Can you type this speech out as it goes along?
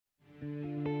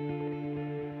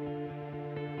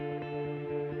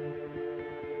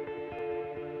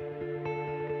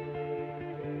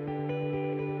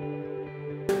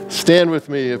Stand with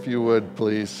me if you would,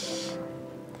 please.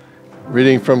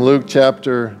 Reading from Luke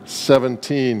chapter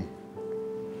 17.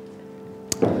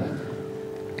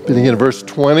 Beginning in verse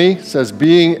 20, it says,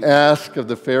 being asked of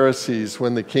the Pharisees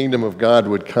when the kingdom of God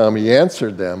would come, he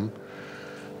answered them,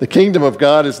 the kingdom of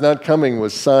God is not coming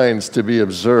with signs to be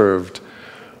observed,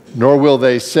 nor will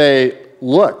they say,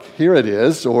 look, here it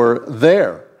is, or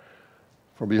there.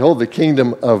 For behold, the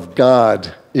kingdom of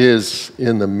God is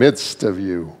in the midst of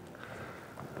you.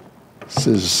 This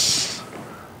is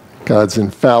God's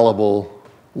infallible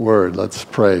word. Let's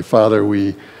pray. Father,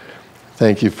 we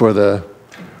thank you for the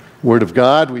word of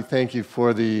God. We thank you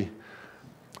for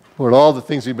Lord, all the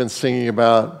things we've been singing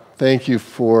about. Thank you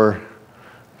for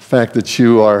the fact that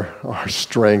you are our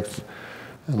strength.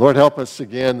 And Lord, help us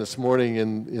again this morning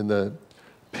in the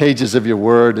pages of your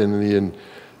word, in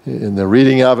the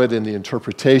reading of it, in the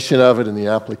interpretation of it, in the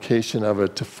application of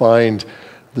it, to find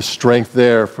the strength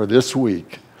there for this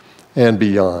week and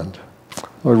beyond.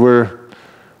 Lord,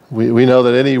 we know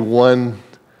that any one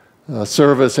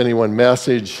service, any one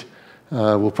message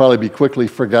will probably be quickly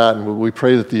forgotten. We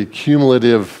pray that the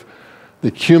cumulative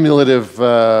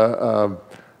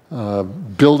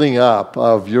building up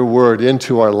of your word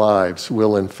into our lives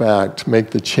will, in fact, make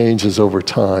the changes over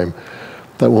time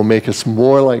that will make us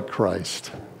more like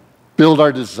Christ, build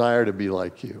our desire to be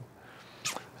like you.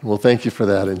 And we'll thank you for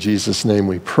that. In Jesus' name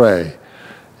we pray.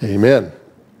 Amen.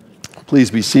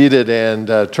 Please be seated and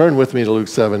turn with me to Luke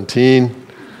 17.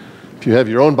 If you have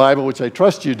your own Bible, which I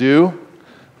trust you do,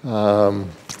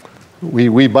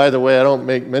 we by the way, I don't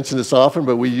mention this often,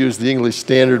 but we use the English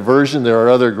Standard Version. There are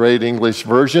other great English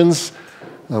versions.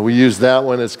 We use that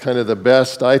one as kind of the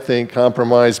best, I think,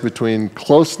 compromise between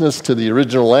closeness to the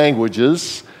original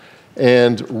languages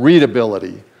and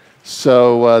readability.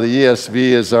 So the ESV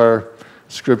is our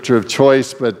scripture of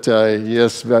choice, but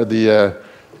the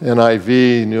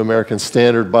NIV, New American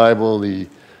Standard Bible, in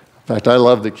fact, I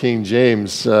love the King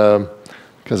James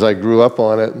because I grew up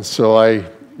on it, and so I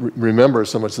remember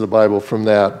so much of the Bible from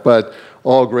that, but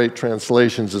all great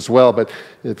translations as well. But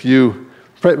if you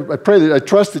I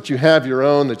trust that you have your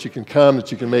own, that you can come,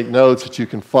 that you can make notes, that you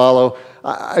can follow.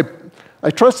 I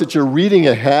trust that you're reading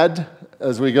ahead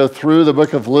as we go through the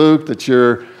book of Luke, that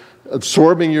you're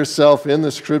absorbing yourself in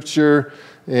the scripture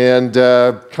and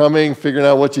figuring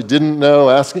out what you didn't know,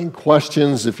 asking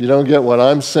questions if you don't get what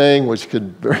I'm saying, which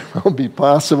could very well be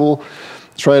possible.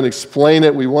 Try and explain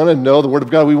it. We want to know the Word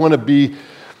of God. We want to be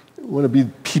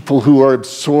people who are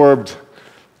absorbed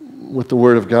with the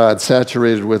Word of God,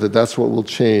 saturated with it. That's what will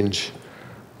change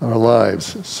our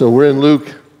lives. So we're in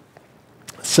Luke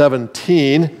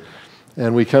 17,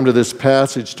 and we come to this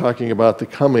passage talking about the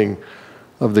coming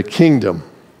of the kingdom.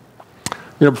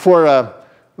 You know,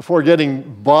 before getting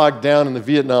bogged down in the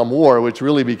Vietnam War, which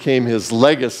really became his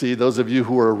legacy, those of you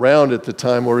who were around at the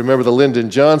time will remember that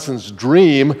Lyndon Johnson's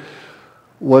dream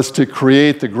was to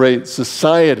create the Great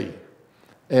Society.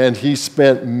 And he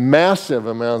spent massive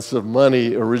amounts of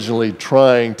money originally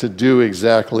trying to do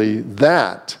exactly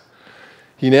that.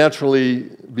 He naturally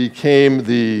became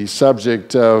the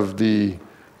subject of the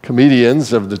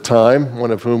comedians of the time,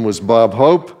 one of whom was Bob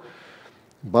Hope.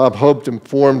 Bob Hope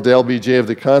informed LBJ of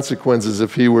the consequences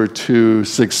if he were to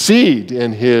succeed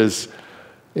in his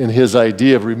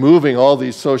idea of removing all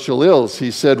these social ills. He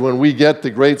said, when we get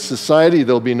the Great Society,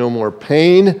 there'll be no more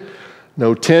pain,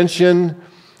 no tension,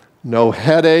 no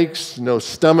headaches, no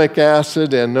stomach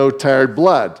acid, and no tired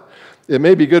blood. It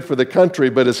may be good for the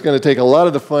country, but it's going to take a lot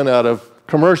of the fun out of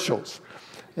commercials.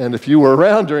 And if you were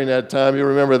around during that time, you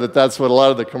remember that that's what a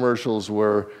lot of the commercials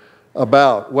were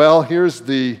about. Well, here's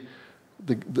the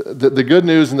good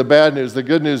news and the bad news. The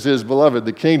good news is, beloved,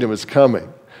 the kingdom is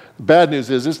coming. The bad news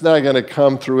is it's not going to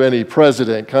come through any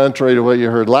president, contrary to what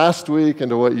you heard last week and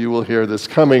to what you will hear this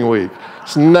coming week.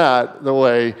 It's not the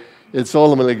way it's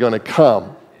ultimately going to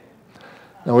come.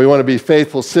 Now, we want to be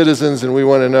faithful citizens, and we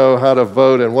want to know how to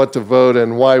vote and what to vote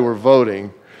and why we're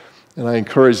voting, and I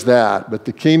encourage that. But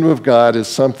the kingdom of God is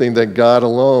something that God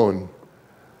alone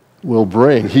will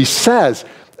bring. He says,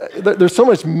 there's so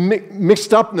much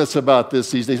mixed upness about this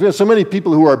these days. We have so many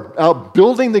people who are out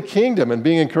building the kingdom and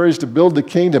being encouraged to build the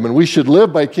kingdom, and we should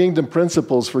live by kingdom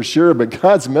principles for sure, but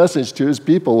God's message to his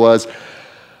people was,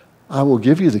 I will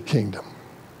give you the kingdom.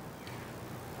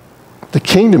 The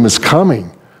kingdom is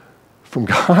coming from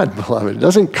God, beloved. It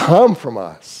doesn't come from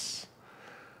us.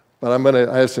 But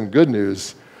I have some good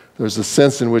news. There's a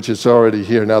sense in which it's already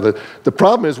here. Now, the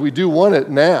problem is we do want it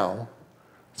now.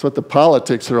 That's what the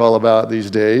politics are all about these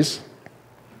days.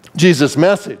 Jesus'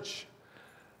 message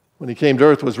when he came to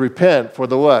earth was repent, for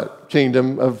the what?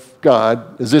 Kingdom of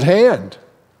God is at hand.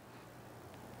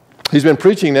 He's been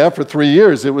preaching that for 3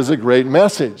 years. It was a great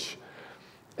message.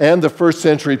 And the first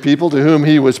century people to whom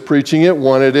he was preaching it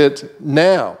wanted it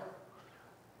now.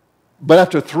 But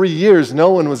after 3 years,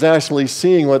 no one was actually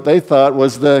seeing what they thought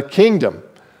was the kingdom.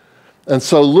 And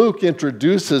so Luke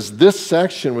introduces this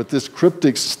section with this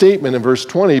cryptic statement in verse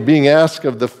 20, being asked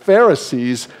of the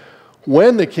Pharisees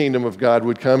when the kingdom of God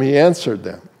would come, he answered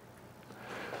them.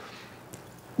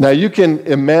 Now you can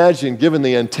imagine, given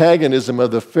the antagonism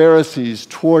of the Pharisees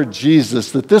toward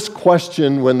Jesus, that this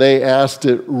question, when they asked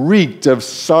it, reeked of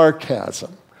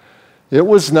sarcasm. It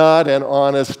was not an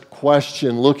honest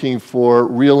question looking for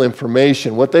real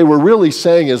information. What they were really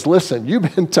saying is, listen,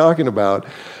 you've been talking about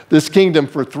this kingdom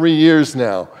for 3 years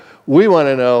now. We want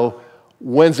to know,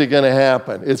 when's it going to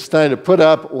happen? It's time to put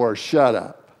up or shut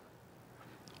up.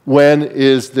 When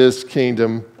is this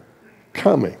kingdom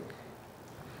coming?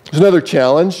 There's another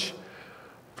challenge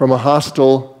from a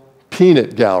hostile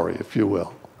peanut gallery, if you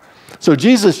will. So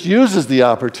Jesus uses the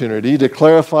opportunity to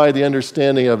clarify the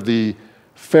understanding of the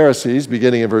Pharisees,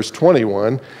 beginning in verse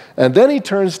 21, and then he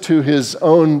turns to his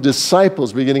own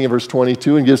disciples, beginning in verse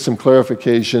 22, and gives some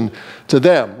clarification to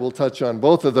them. We'll touch on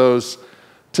both of those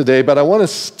today, but I want to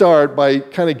start by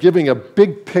kind of giving a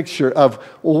big picture of,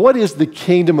 well, what is the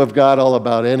kingdom of God all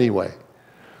about anyway?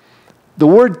 The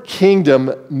word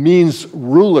kingdom means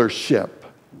rulership.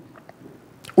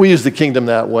 We use the kingdom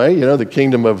that way, the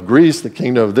kingdom of Greece, the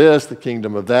kingdom of this, the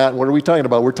kingdom of that. What are we talking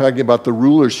about? We're talking about the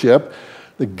rulership,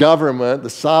 the government, the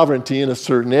sovereignty in a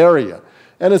certain area.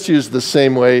 And it's used the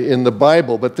same way in the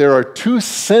Bible, but there are two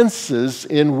senses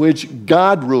in which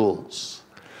God rules.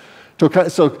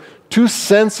 So two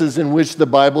senses in which the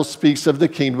Bible speaks of the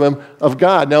kingdom of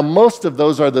God. Now, most of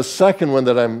those are the second one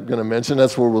that I'm going to mention.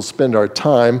 That's where we'll spend our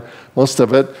time, most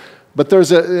of it. But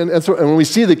and when we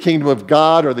see the kingdom of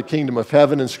God or the kingdom of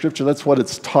heaven in Scripture, that's what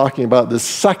it's talking about, the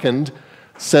second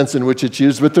sense in which it's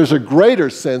used. But there's a greater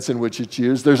sense in which it's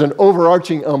used. There's an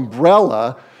overarching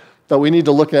umbrella that we need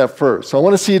to look at first. So I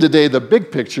want to see today the big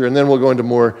picture, and then we'll go into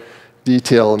more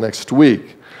detail next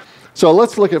week. So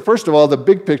let's look at, first of all, the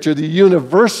big picture, the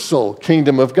universal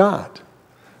kingdom of God.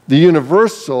 The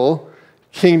universal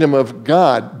kingdom of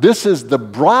God. This is the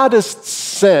broadest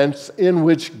sense in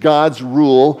which God's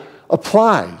rule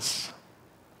applies.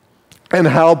 And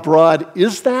how broad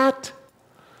is that?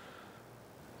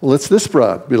 Well, it's this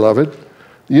broad, beloved.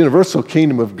 The universal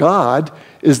kingdom of God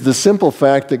is the simple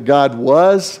fact that God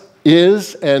was,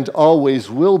 is, and always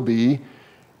will be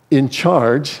in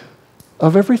charge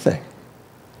of everything.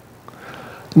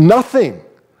 Nothing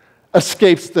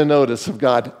escapes the notice of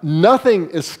God. Nothing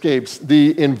escapes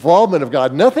the involvement of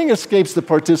God. Nothing escapes the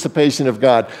participation of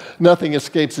God. Nothing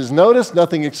escapes his notice.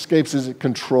 Nothing escapes his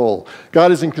control.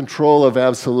 God is in control of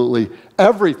absolutely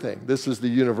everything. This is the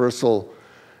universal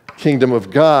kingdom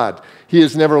of God. He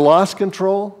has never lost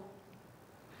control.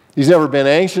 He's never been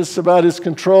anxious about his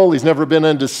control. He's never been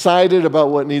undecided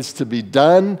about what needs to be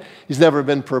done. He's never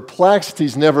been perplexed.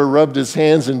 He's never rubbed his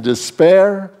hands in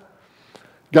despair.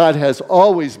 God has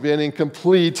always been in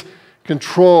complete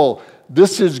control.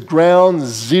 This is ground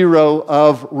zero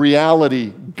of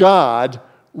reality. God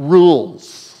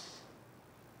rules.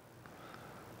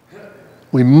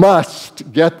 We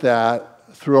must get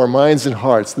that through our minds and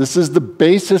hearts. This is the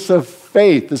basis of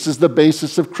faith. This is the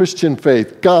basis of Christian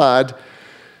faith. God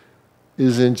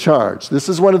is in charge. This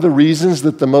is one of the reasons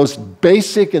that the most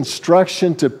basic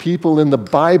instruction to people in the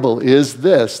Bible is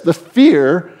this: the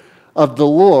fear of the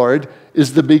Lord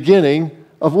is the beginning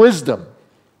of wisdom.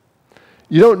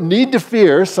 You don't need to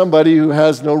fear somebody who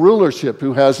has no rulership,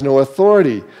 who has no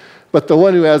authority. But the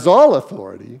one who has all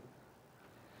authority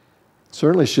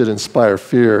certainly should inspire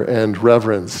fear and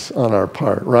reverence on our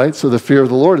part, right? So the fear of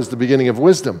the Lord is the beginning of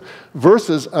wisdom.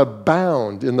 Verses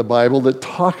abound in the Bible that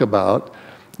talk about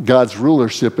God's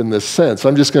rulership in this sense.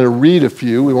 I'm just going to read a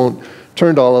few. We won't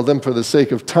turn to all of them for the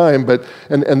sake of time, but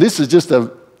and this is just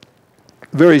a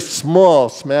very small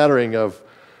smattering of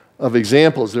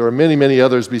examples. There are many, many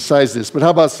others besides this. But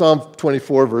how about Psalm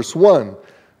 24, verse 1?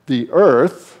 The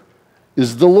earth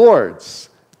is the Lord's,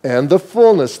 and the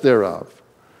fullness thereof,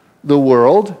 the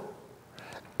world,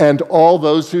 and all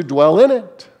those who dwell in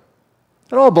it.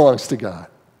 It all belongs to God.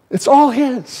 It's all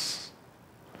his.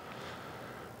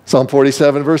 Psalm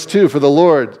 47, verse 2, for the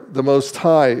Lord, the Most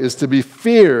High, is to be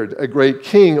feared, a great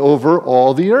king over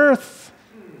all the earth.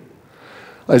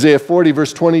 Isaiah 40,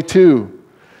 verse 22,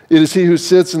 it is he who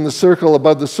sits in the circle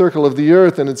above the circle of the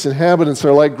earth, and its inhabitants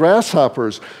are like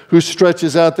grasshoppers, who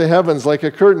stretches out the heavens like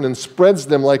a curtain and spreads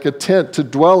them like a tent to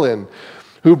dwell in,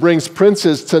 who brings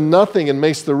princes to nothing and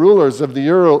makes the rulers of the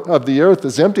earth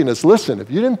as emptiness. Listen, if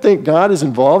you didn't think God is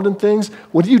involved in things,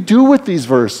 what do you do with these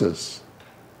verses?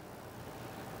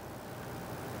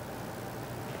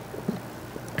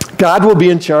 God will be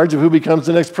in charge of who becomes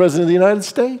the next president of the United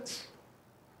States.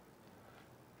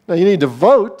 Now, you need to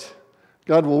vote.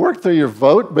 God will work through your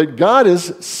vote, but God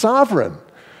is sovereign.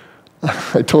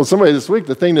 I told somebody this week,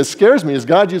 the thing that scares me is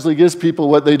God usually gives people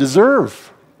what they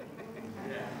deserve.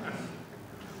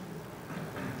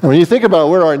 And when you think about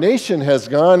where our nation has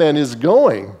gone and is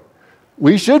going,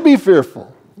 we should be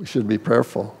fearful. We should be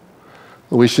prayerful.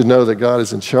 But we should know that God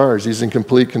is in charge. He's in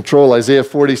complete control. Isaiah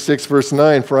 46, verse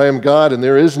 9, "For I am God and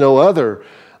there is no other.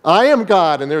 I am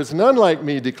God and there is none like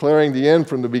me, declaring the end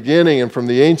from the beginning and from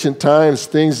the ancient times,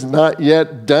 things not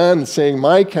yet done, saying,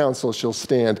 my counsel shall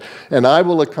stand and I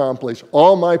will accomplish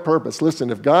all my purpose." Listen,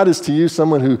 if God is to you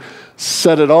someone who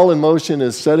set it all in motion,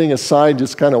 is setting aside,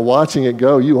 just kind of watching it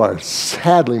go, you are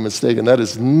sadly mistaken. That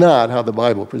is not how the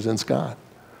Bible presents God.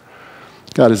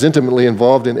 God is intimately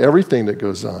involved in everything that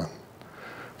goes on.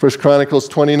 1 Chronicles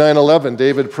 29:11,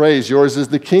 David prays, "Yours is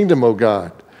the kingdom, O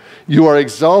God. You are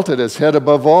exalted as head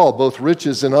above all. Both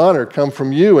riches and honor come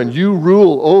from you, and you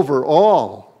rule over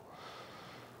all."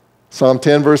 Psalm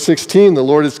 10, verse 16, "The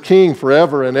Lord is king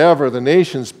forever and ever. The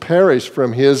nations perish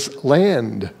from his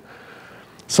land."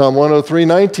 Psalm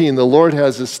 103:19, "The Lord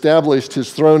has established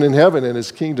his throne in heaven, and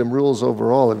his kingdom rules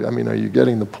over all." I mean, are you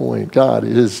getting the point? God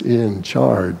is in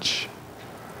charge.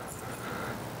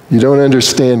 You don't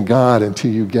understand God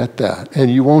until you get that. And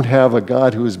you won't have a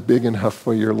God who is big enough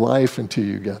for your life until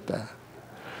you get that.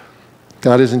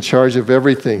 God is in charge of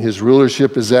everything. His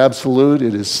rulership is absolute.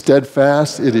 It is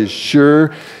steadfast. It is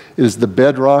sure. It is the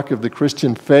bedrock of the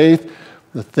Christian faith.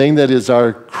 The thing that is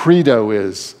our credo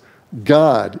is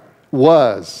God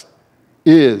was,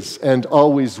 is, and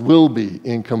always will be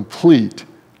in complete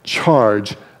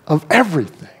charge of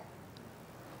everything.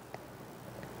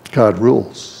 God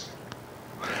rules.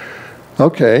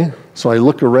 Okay, so I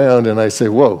look around and I say,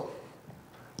 whoa,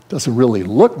 doesn't really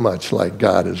look much like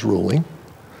God is ruling.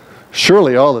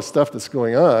 Surely all the stuff that's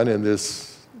going on in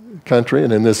this country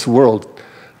and in this world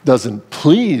doesn't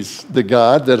please the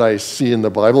God that I see in the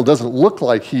Bible. Doesn't look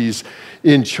like he's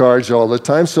in charge all the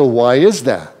time. So why is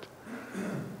that?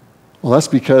 Well, that's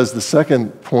because the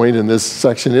second point in this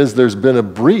section is there's been a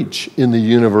breach in the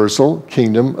universal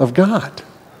kingdom of God.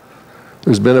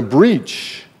 There's been a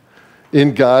breach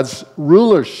in God's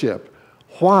rulership.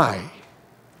 Why?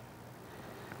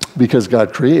 Because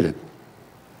God created.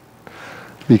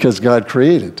 Because God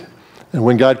created. And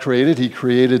when God created, he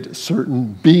created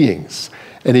certain beings.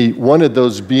 And he wanted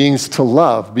those beings to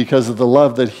love because of the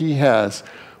love that he has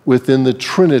within the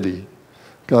Trinity.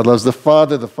 God loves the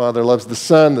Father loves the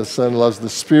Son loves the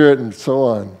Spirit, and so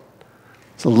on.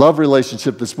 It's a love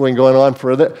relationship that's been going on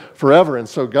forever. And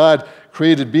so God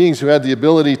created beings who had the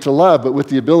ability to love, but with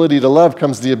the ability to love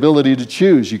comes the ability to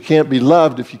choose. You can't be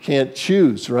loved if you can't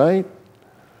choose, right?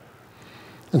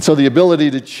 And so the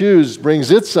ability to choose brings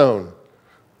its own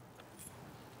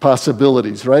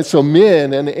possibilities, right? So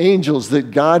men and angels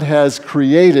that God has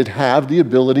created have the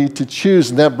ability to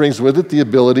choose, and that brings with it the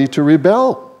ability to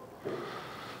rebel.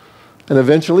 And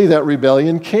eventually that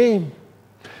rebellion came.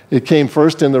 It came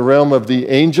first in the realm of the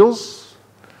angels,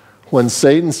 when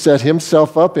Satan set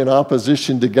himself up in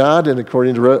opposition to God, and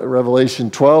according to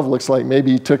Revelation 12, looks like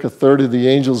maybe he took a third of the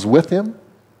angels with him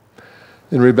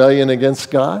in rebellion against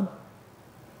God.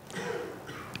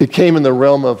 It came in the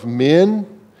realm of men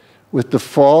with the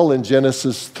fall in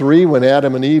Genesis 3, when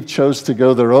Adam and Eve chose to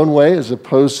go their own way as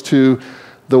opposed to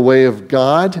the way of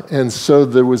God, and so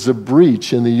there was a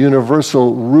breach in the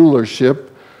universal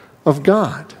rulership of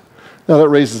God. Now that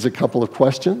raises a couple of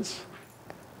questions.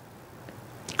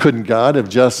 Couldn't God have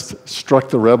just struck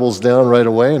the rebels down right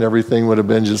away and everything would have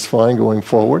been just fine going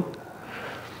forward?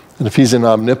 And if he's an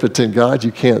omnipotent God,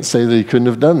 you can't say that he couldn't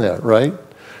have done that, right?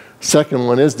 Second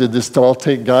one is, did this all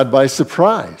take God by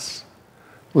surprise?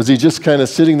 Was he just kind of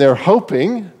sitting there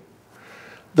hoping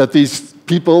that these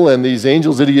people and these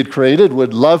angels that he had created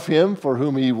would love him for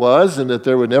whom he was and that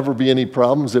there would never be any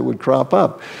problems that would crop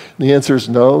up? And the answer is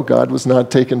no, God was not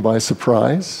taken by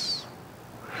surprise.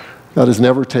 God is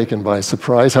never taken by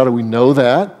surprise. How do we know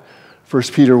that? 1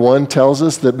 Peter 1 tells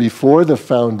us that before the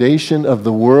foundation of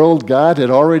the world, God had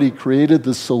already created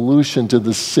the solution to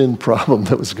the sin problem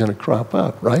that was going to crop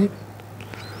up, right?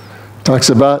 Talks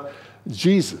about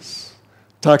Jesus.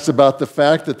 Talks about the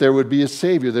fact that there would be a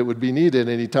Savior that would be needed,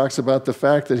 and he talks about the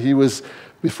fact that he was,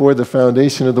 before the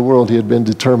foundation of the world, he had been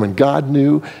determined. God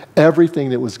knew everything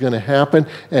that was going to happen,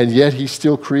 and yet he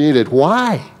still created.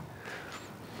 Why?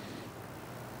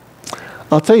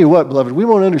 I'll tell you what, beloved, we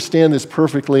won't understand this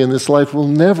perfectly in this life. We'll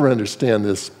never understand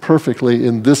this perfectly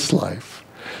in this life.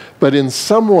 But in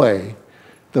some way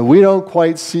that we don't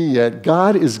quite see yet,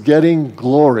 God is getting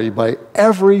glory by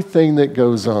everything that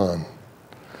goes on.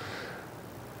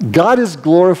 God is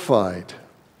glorified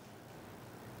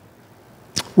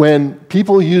when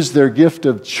people use their gift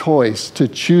of choice to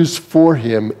choose for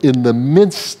him in the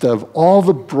midst of all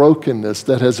the brokenness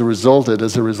that has resulted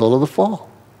as a result of the fall.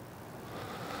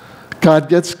 God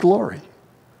gets glory.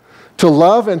 To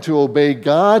love and to obey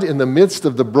God in the midst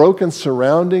of the broken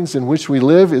surroundings in which we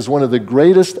live is one of the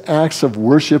greatest acts of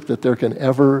worship that there can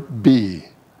ever be.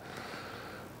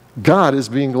 God is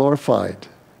being glorified,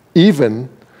 even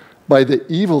by the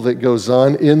evil that goes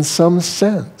on in some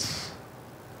sense.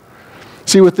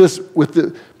 See, but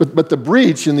the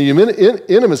breach in the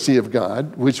intimacy of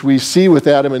God, which we see with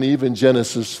Adam and Eve in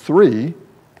Genesis 3,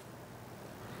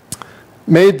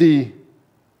 made the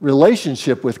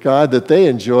relationship with God that they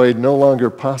enjoyed no longer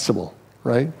possible,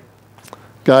 right?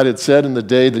 God had said, in the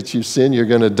day that you sin, you're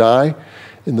going to die.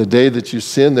 In the day that you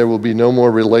sin, there will be no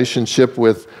more relationship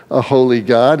with a holy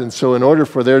God. And so in order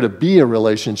for there to be a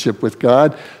relationship with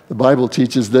God, the Bible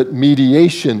teaches that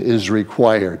mediation is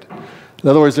required. In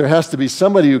other words, there has to be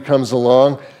somebody who comes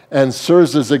along and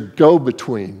serves as a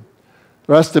go-between.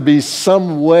 There has to be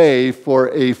some way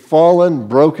for a fallen,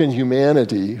 broken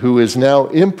humanity who is now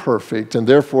imperfect and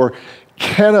therefore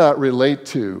cannot relate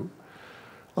to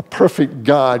a perfect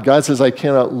God. God says, I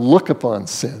cannot look upon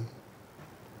sin.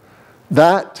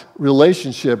 That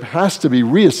relationship has to be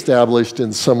reestablished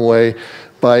in some way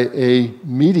by a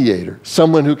mediator,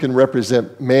 someone who can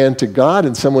represent man to God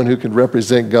and someone who can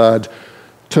represent God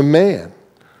to man.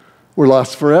 We're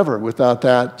lost forever without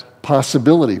that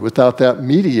possibility, without that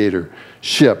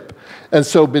mediatorship. And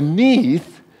so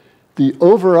beneath the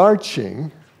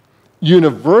overarching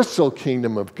universal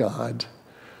kingdom of God,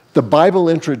 the Bible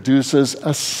introduces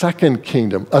a second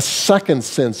kingdom, a second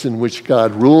sense in which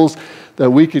God rules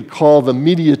that we could call the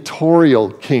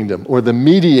mediatorial kingdom or the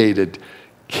mediated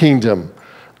kingdom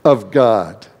of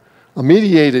God. A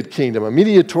mediated kingdom, a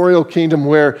mediatorial kingdom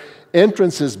where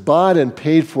entrance is bought and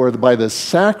paid for by the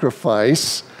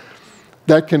sacrifice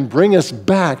that can bring us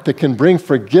back, that can bring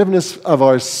forgiveness of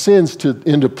our sins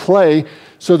into play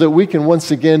so that we can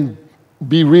once again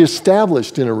be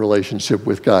reestablished in a relationship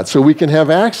with God, so we can have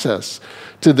access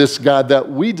to this God that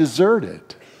we deserted.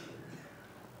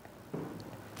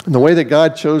 And the way that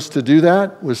God chose to do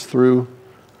that was through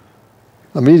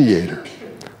a mediator.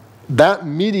 That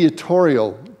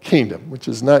mediatorial kingdom, which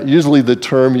is not usually the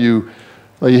term you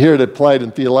hear it applied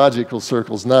in theological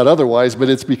circles, not otherwise, but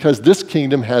it's because this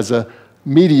kingdom has a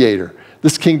mediator.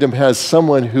 This kingdom has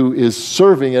someone who is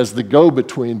serving as the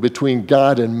go-between between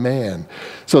God and man.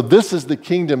 So this is the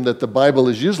kingdom that the Bible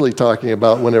is usually talking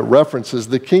about when it references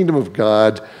the kingdom of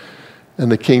God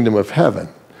and the kingdom of heaven.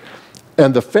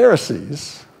 And the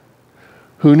Pharisees,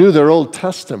 who knew their Old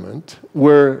Testament,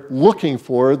 were looking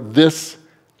for this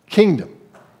kingdom.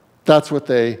 That's what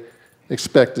they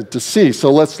expected to see.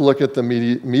 So let's look at the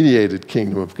mediated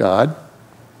kingdom of God.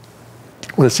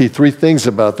 I want to see three things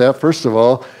about that. First of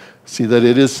all, see that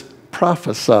it is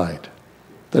prophesied.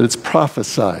 That it's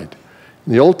prophesied.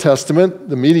 In the Old Testament,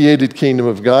 the mediated kingdom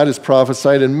of God is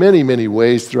prophesied in many, many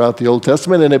ways throughout the Old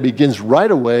Testament, and it begins right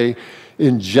away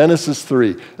in Genesis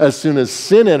 3. As soon as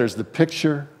sin enters the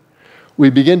picture, we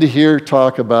begin to hear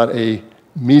talk about a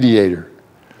mediator.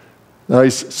 Now,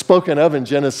 he's spoken of in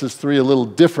Genesis 3 a little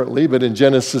differently, but in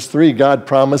Genesis 3, God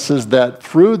promises that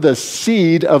through the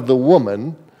seed of the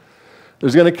woman,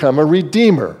 there's going to come a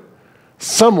redeemer,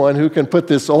 someone who can put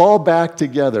this all back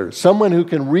together, someone who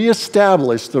can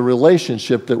reestablish the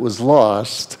relationship that was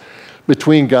lost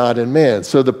between God and man.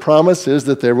 So the promise is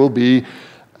that there will be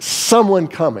someone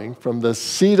coming from the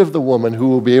seed of the woman who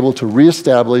will be able to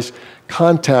reestablish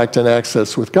contact and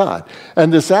access with God.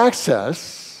 And this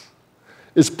access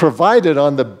is provided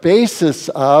on the basis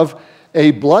of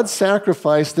a blood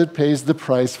sacrifice that pays the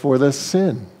price for the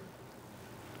sin.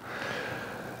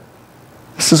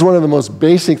 This is one of the most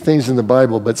basic things in the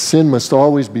Bible, but sin must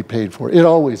always be paid for. It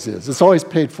always is. It's always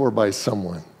paid for by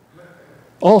someone.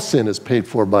 All sin is paid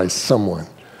for by someone.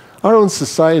 Our own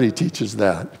society teaches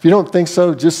that. If you don't think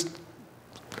so, just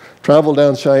travel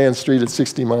down Cheyenne Street at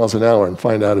 60 miles an hour and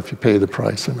find out if you pay the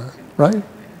price or not, right?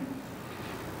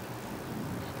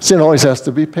 Sin always has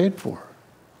to be paid for.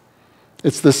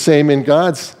 It's the same in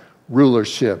God's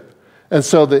rulership. And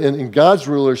so in God's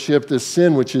rulership, this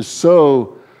sin, which is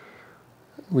so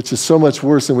much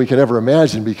worse than we can ever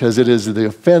imagine, because it is the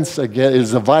offense again, it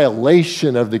is a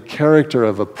violation of the character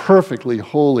of a perfectly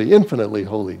holy, infinitely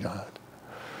holy God.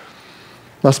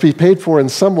 Must be paid for in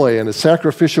some way, and a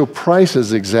sacrificial price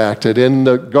is exacted. In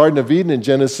the Garden of Eden in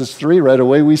Genesis 3, right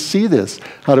away we see this.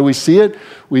 How do we see it?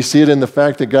 We see it in the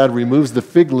fact that God removes the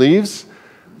fig leaves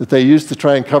that they used to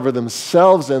try and cover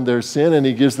themselves and their sin, and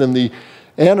he gives them the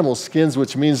animal skins,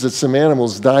 which means that some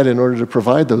animals died in order to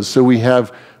provide those. So we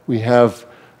have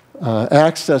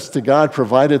access to God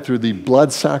provided through the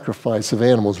blood sacrifice of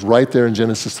animals right there in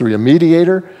Genesis 3. A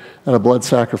mediator and a blood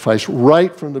sacrifice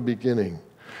right from the beginning.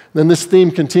 Then this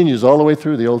theme continues all the way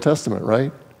through the Old Testament,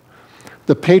 right?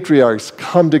 The patriarchs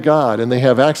come to God and they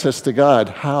have access to God.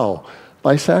 How?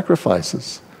 By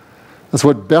sacrifices. That's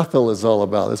what Bethel is all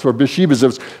about. That's where Beersheba is.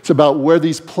 It's about where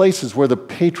these places where the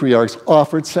patriarchs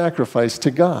offered sacrifice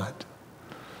to God.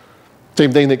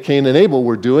 Same thing that Cain and Abel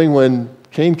were doing when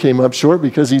Cain came up short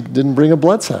because he didn't bring a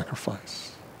blood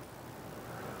sacrifice.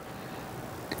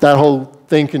 That whole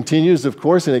thing continues, of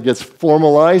course, and it gets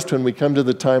formalized when we come to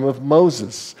the time of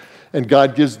Moses. And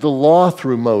God gives the law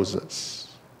through Moses.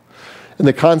 And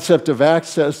the concept of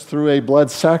access through a blood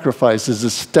sacrifice is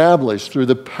established through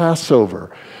the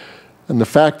Passover. And the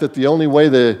fact that the only way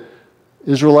the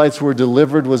Israelites were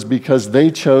delivered was because they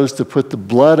chose to put the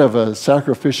blood of a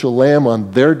sacrificial lamb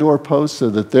on their doorposts so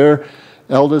that their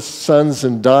eldest sons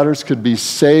and daughters could be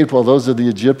saved while those of the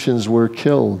Egyptians were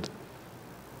killed.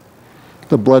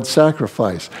 The blood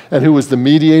sacrifice. And who was the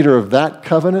mediator of that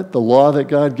covenant, the law that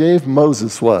God gave?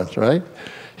 Moses was, right?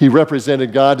 He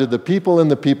represented God to the people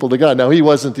and the people to God. Now, he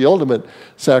wasn't the ultimate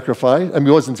sacrifice. He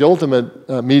wasn't the ultimate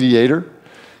mediator.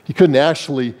 He couldn't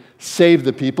actually save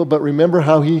the people, but remember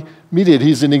how he mediated.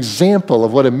 He's an example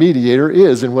of what a mediator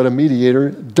is and what a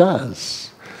mediator does.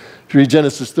 If you read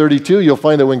Genesis 32, you'll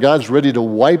find that when God's ready to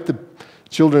wipe the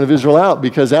children of Israel out,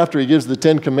 because after he gives the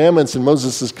 10 commandments and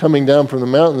Moses is coming down from the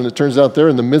mountain, and it turns out they're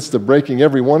in the midst of breaking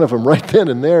every one of them right then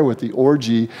and there with the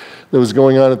orgy that was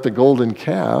going on at the golden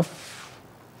calf.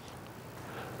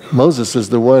 Moses is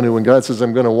the one who, when God says,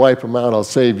 I'm going to wipe them out, I'll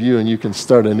save you, and you can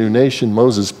start a new nation,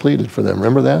 Moses pleaded for them.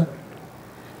 Remember that?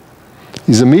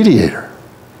 He's a mediator.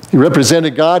 He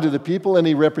represented God to the people, and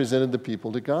he represented the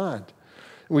people to God.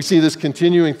 We see this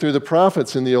continuing through the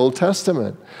prophets in the Old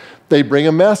Testament. They bring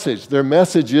a message. Their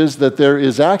message is that there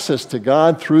is access to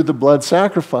God through the blood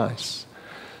sacrifice.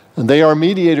 And they are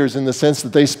mediators in the sense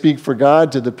that they speak for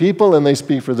God to the people and they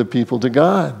speak for the people to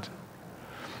God.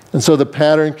 And so the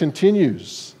pattern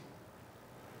continues.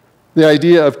 The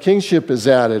idea of kingship is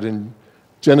added in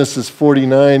Genesis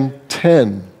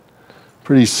 49:10,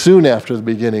 pretty soon after the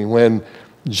beginning, when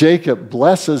Jacob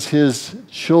blesses his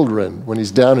children when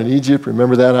he's down in Egypt.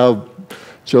 Remember that, how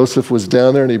Joseph was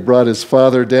down there and he brought his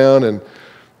father down,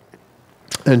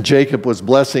 and Jacob was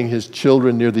blessing his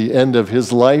children near the end of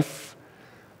his life.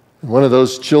 And one of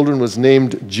those children was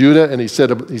named Judah, and he said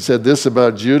this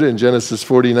about Judah in Genesis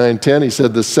 49:10. He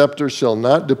said, the scepter shall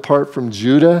not depart from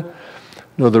Judah,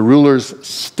 nor the ruler's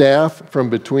staff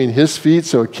from between his feet.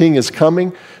 So a king is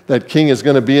coming. That king is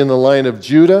going to be in the line of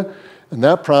Judah. And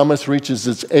that promise reaches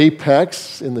its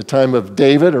apex in the time of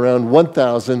David, around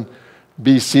 1000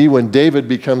 BC, when David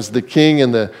becomes the king,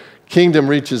 and the kingdom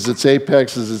reaches its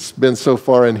apex as it's been so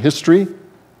far in history.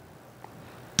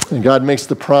 And God makes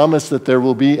the promise that there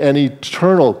will be an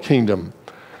eternal kingdom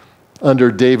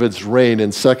under David's reign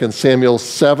in 2 Samuel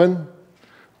 7,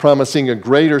 promising a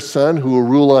greater son who will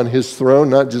rule on his throne,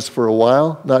 not just for a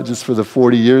while, not just for the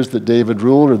 40 years that David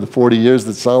ruled or the 40 years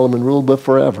that Solomon ruled, but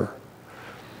forever.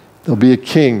 There'll be a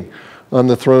king on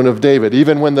the throne of David.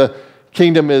 Even when the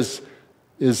kingdom is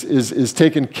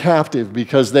taken captive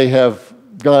because they have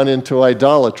gone into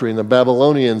idolatry and the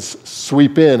Babylonians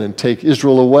sweep in and take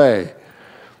Israel away,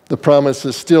 the promise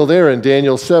is still there in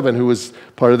Daniel 7, who was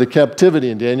part of the captivity.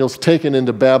 And Daniel's taken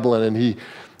into Babylon, and he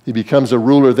becomes a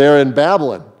ruler there in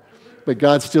Babylon. But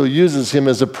God still uses him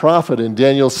as a prophet. In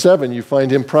Daniel 7, you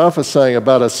find him prophesying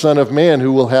about a son of man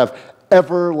who will have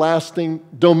everlasting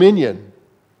dominion.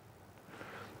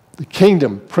 The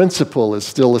kingdom principle is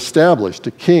still established,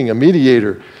 a king, a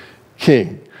mediator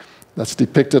king. That's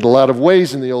depicted a lot of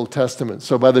ways in the Old Testament.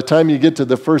 So by the time you get to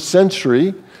the first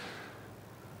century,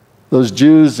 those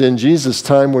Jews in Jesus'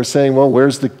 time were saying, well,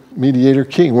 where's the mediator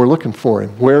king? We're looking for him.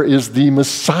 Where is the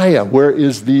Messiah? Where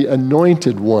is the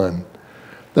anointed one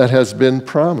that has been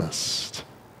promised?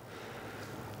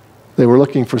 They were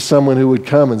looking for someone who would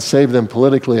come and save them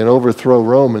politically and overthrow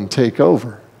Rome and take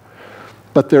over.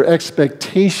 But their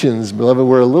expectations, beloved,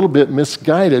 were a little bit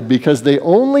misguided because they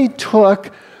only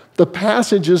took the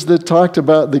passages that talked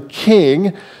about the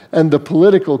king and the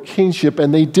political kingship,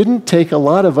 and they didn't take a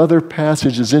lot of other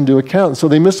passages into account. So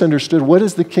they misunderstood, what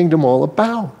is the kingdom all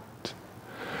about?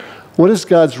 What is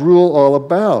God's rule all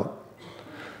about?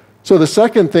 So the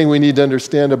second thing we need to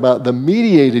understand about the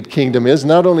mediated kingdom is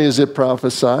not only is it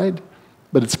prophesied,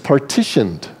 but it's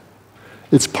partitioned.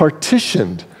 It's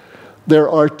partitioned. There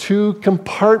are two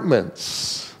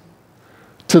compartments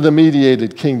to the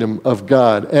mediated kingdom of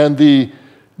God. And the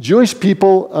Jewish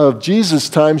people of Jesus'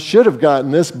 time should have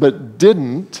gotten this, but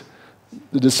didn't.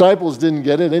 The disciples didn't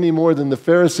get it any more than the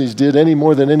Pharisees did, any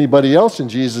more than anybody else in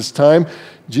Jesus' time.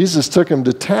 Jesus took them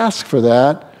to task for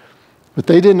that, but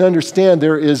they didn't understand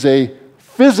there is a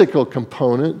physical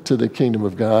component to the kingdom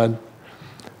of God,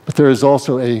 but there is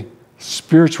also a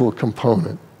spiritual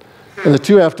component. And the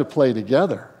two have to play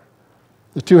together.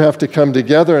 The two have to come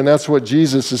together, and that's what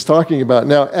Jesus is talking about.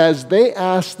 Now, as they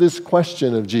ask this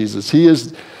question of Jesus, he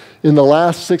is in the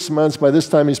last 6 months, by this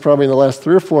time he's probably in the last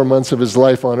 3 or 4 months of his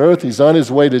life on earth. He's on his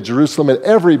way to Jerusalem, and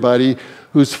everybody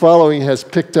who's following has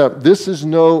picked up, this is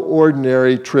no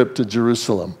ordinary trip to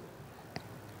Jerusalem.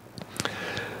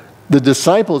 The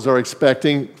disciples are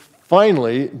expecting,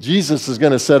 finally, Jesus is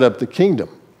going to set up the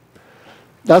kingdom.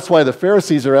 That's why the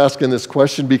Pharisees are asking this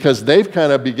question, because they've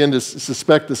kind of begun to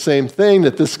suspect the same thing,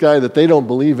 that this guy that they don't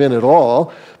believe in at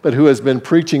all, but who has been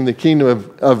preaching the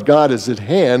kingdom of God is at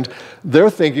hand, they're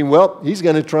thinking, well, he's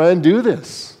going to try and do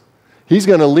this. He's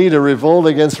going to lead a revolt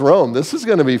against Rome. This is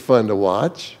going to be fun to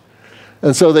watch.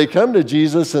 And so they come to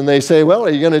Jesus and they say, well,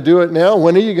 are you going to do it now?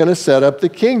 When are you going to set up the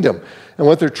kingdom? And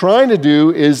what they're trying to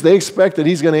do is they expect that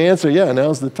he's going to answer, yeah,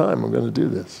 now's the time I'm going to do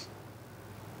this.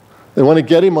 They want to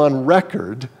get him on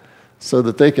record so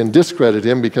that they can discredit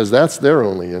him, because that's their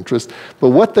only interest.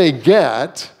 But what they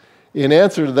get in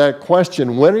answer to that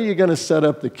question, when are you going to set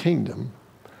up the kingdom,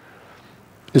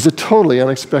 is a totally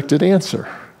unexpected answer.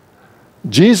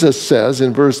 Jesus says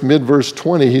in mid-verse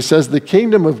 20, he says, the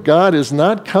kingdom of God is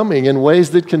not coming in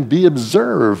ways that can be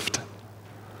observed.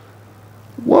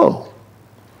 Whoa.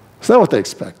 It's not what they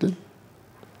expected. I'm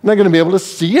not going to be able to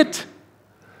see it.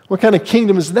 What kind of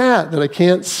kingdom is that I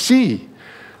can't see?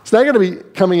 It's not going to be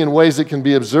coming in ways that can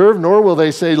be observed, nor will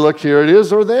they say, look, here it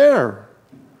is, or there.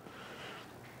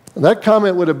 And that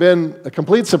comment would have been a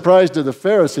complete surprise to the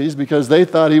Pharisees, because they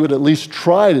thought he would at least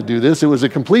try to do this. It was a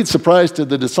complete surprise to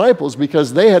the disciples,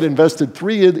 because they had invested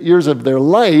 3 years of their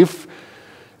life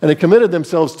and had committed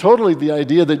themselves totally to the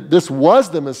idea that this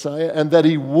was the Messiah, and that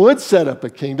he would set up a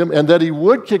kingdom, and that he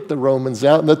would kick the Romans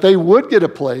out, and that they would get a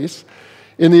place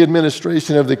in the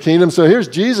administration of the kingdom. So here's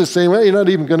Jesus saying, well, you're not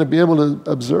even going to be able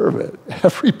to observe it.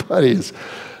 Everybody is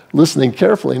listening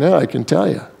carefully now, I can tell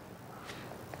you.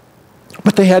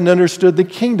 But they hadn't understood the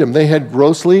kingdom. They had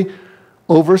grossly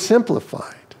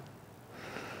oversimplified.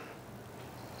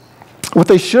 What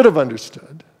they should have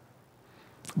understood,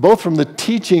 both from the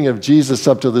teaching of Jesus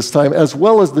up to this time, as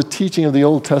well as the teaching of the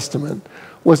Old Testament,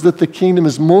 was that the kingdom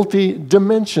is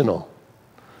multidimensional.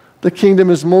 The kingdom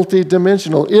is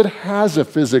multidimensional. It has a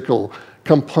physical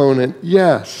component,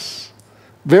 yes,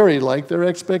 very like their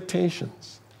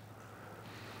expectations.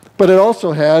 But it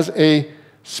also has a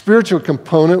spiritual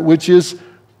component, which is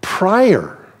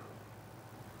prior.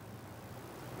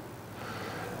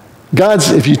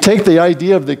 If you take the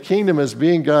idea of the kingdom as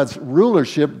being God's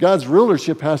rulership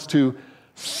has to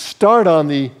start on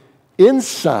the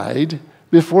inside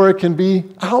before it can be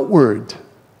outward.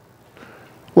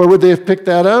 Where would they have picked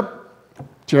that up?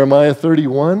 Jeremiah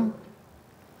 31.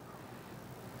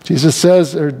 Jesus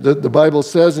says, or the Bible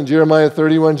says in Jeremiah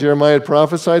 31, Jeremiah had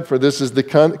prophesied, for this is the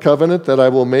covenant that I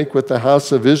will make with the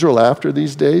house of Israel after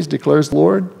these days, declares the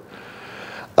Lord.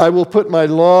 I will put my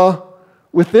law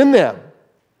within them.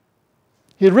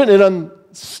 He had written it on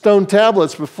stone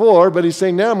tablets before, but he's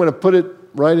saying, now I'm going to put it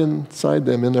right inside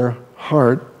them, in their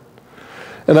heart.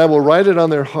 And I will write it on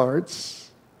their hearts.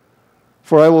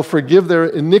 For I will forgive their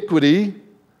iniquity,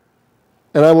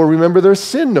 and I will remember their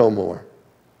sin no more.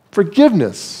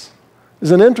 Forgiveness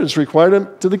is an entrance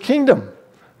required to the kingdom.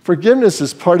 Forgiveness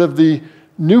is part of the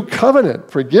new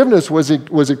covenant. Forgiveness was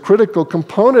a critical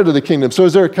component of the kingdom. So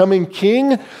is there a coming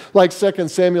king like 2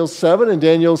 Samuel 7 and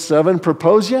Daniel 7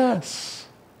 propose? Yes.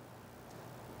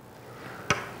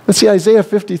 Let's see, Isaiah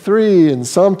 53 and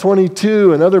Psalm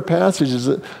 22 and other passages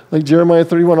like Jeremiah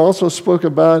 31 also spoke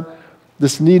about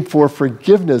this need for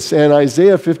forgiveness. And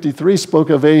Isaiah 53 spoke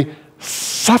of a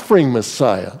suffering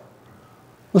Messiah.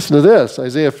 Listen to this,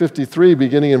 Isaiah 53,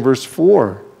 beginning in verse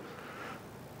 4.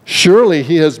 Surely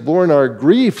he has borne our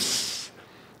griefs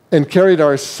and carried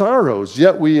our sorrows,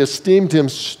 yet we esteemed him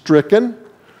stricken,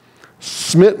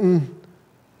 smitten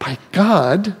by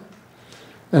God,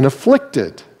 and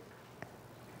afflicted.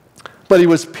 But he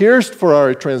was pierced for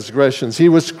our transgressions. He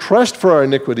was crushed for our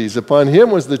iniquities. Upon him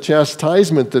was the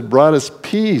chastisement that brought us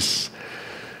peace.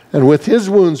 And with his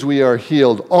wounds we are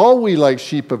healed. All we like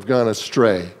sheep have gone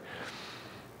astray.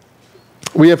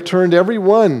 We have turned every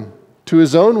one to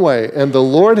his own way, and the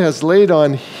Lord has laid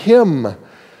on him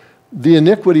the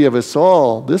iniquity of us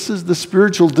all. This is the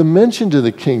spiritual dimension to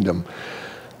the kingdom.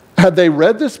 Had they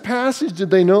read this passage? Did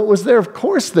they know it was there? Of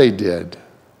course they did.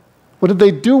 What did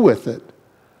they do with it?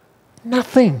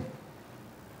 Nothing.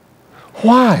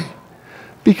 Why?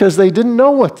 Because they didn't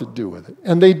know what to do with it,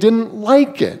 and they didn't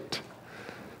like it.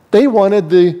 They wanted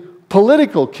the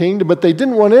political kingdom, but they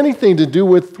didn't want anything to do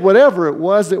with whatever it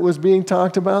was that was being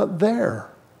talked about there.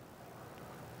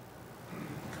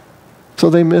 So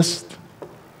they missed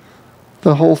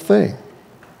the whole thing.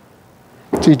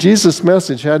 See, Jesus'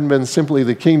 message hadn't been simply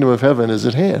the kingdom of heaven is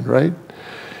at hand, right?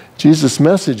 Jesus'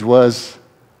 message was,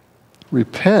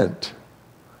 repent,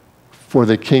 for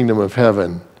the kingdom of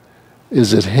heaven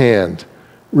is at hand.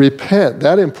 Repent.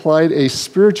 That implied a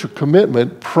spiritual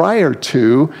commitment prior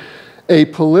to a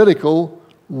political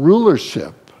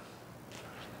rulership.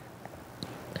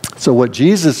 So what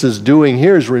Jesus is doing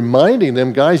here is reminding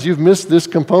them, guys, you've missed this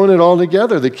component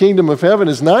altogether. The kingdom of heaven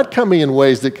is not coming in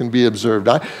ways that can be observed.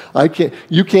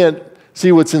 You can't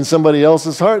see what's in somebody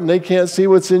else's heart, and they can't see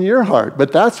what's in your heart.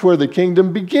 But that's where the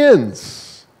kingdom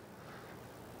begins.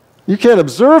 You can't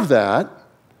observe that,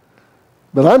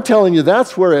 but I'm telling you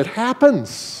that's where it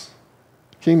happens.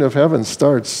 The kingdom of heaven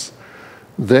starts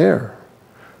there.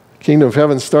 Kingdom of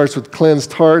heaven starts with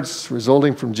cleansed hearts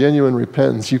resulting from genuine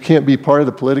repentance. You can't be part of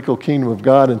the political kingdom of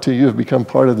God until you have become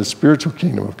part of the spiritual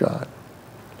kingdom of God.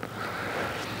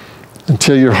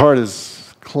 Until your heart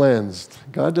is cleansed.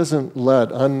 God doesn't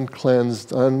let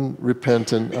uncleansed,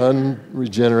 unrepentant,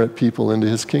 unregenerate people into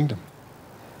his kingdom.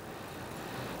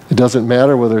 It doesn't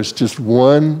matter whether it's just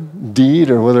one deed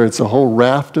or whether it's a whole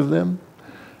raft of them.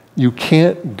 You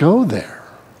can't go there.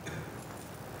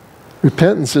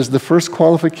 Repentance is the first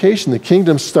qualification. The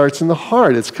kingdom starts in the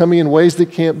heart. It's coming in ways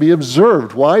that can't be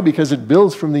observed. Why? Because it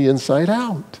builds from the inside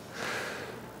out.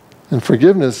 And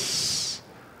forgiveness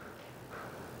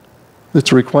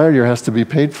that's required here has to be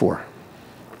paid for.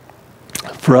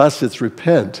 For us, it's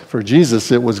repent. For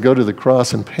Jesus, it was go to the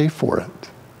cross and pay for it.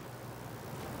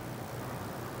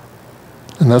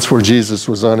 And that's where Jesus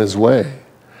was on his way.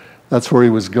 That's where he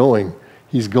was going.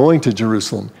 He's going to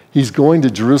Jerusalem. He's going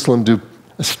to Jerusalem to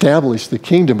establish the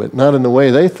kingdom, but not in the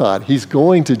way they thought. He's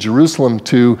going to Jerusalem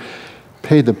to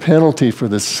pay the penalty for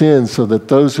the sin so that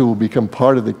those who will become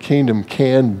part of the kingdom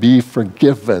can be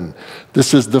forgiven.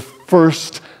 This is the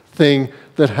first thing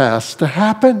that has to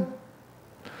happen.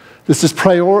 This is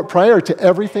prior to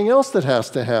everything else that has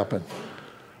to happen.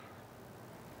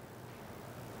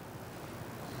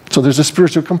 So there's a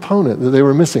spiritual component that they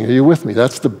were missing. Are you with me?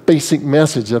 That's the basic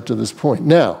message up to this point.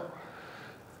 Now,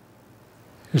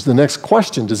 here's the next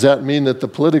question. Does that mean that the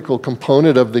political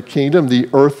component of the kingdom, the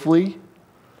earthly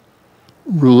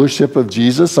rulership of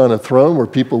Jesus on a throne where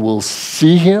people will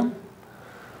see him,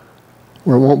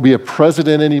 where it won't be a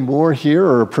president anymore here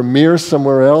or a premier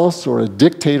somewhere else or a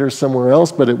dictator somewhere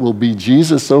else, but it will be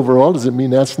Jesus overall? Does it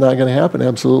mean that's not going to happen?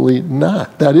 Absolutely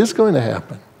not. That is going to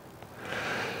happen.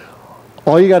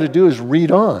 All you got to do is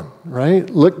read on, right?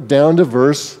 Look down to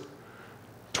verse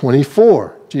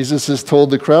 24. Jesus has told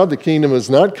the crowd the kingdom is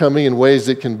not coming in ways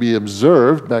that can be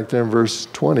observed, back there in verse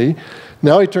 20.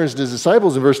 Now he turns to his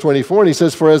disciples in verse 24 and he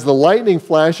says, for as the lightning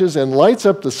flashes and lights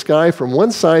up the sky from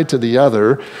one side to the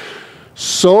other,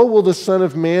 so will the Son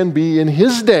of Man be in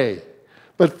his day.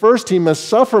 But first he must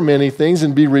suffer many things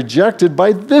and be rejected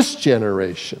by this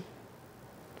generation.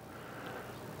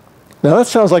 Now that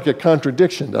sounds like a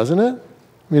contradiction, doesn't it?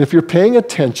 I mean, if you're paying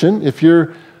attention, if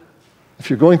you're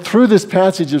going through this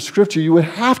passage of Scripture, you would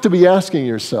have to be asking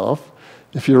yourself,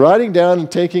 if you're writing down and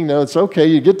taking notes, okay,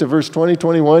 you get to verse 20,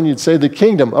 21, you'd say the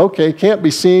kingdom, okay, can't be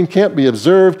seen, can't be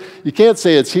observed. You can't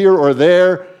say it's here or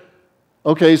there.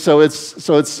 Okay, so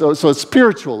it's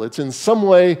spiritual. It's in some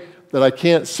way that I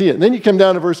can't see it. And then you come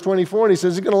down to verse 24 and he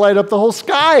says, it's going to light up the whole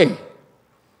sky.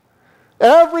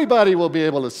 Everybody will be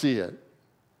able to see it.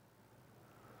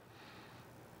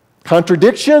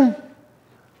 Contradiction?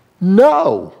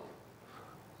 No.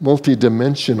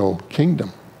 Multidimensional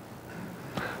kingdom.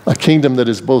 A kingdom that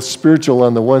is both spiritual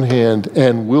on the one hand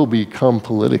and will become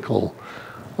political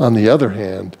on the other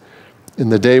hand in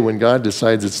the day when God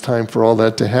decides it's time for all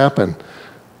that to happen.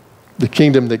 The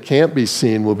kingdom that can't be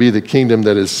seen will be the kingdom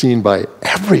that is seen by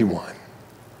everyone.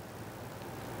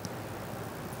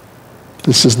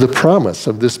 This is the promise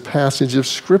of this passage of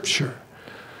Scripture.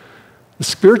 The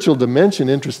spiritual dimension,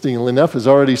 interestingly enough, has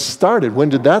already started. When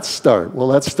did that start? Well,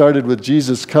 that started with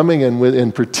Jesus coming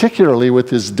and particularly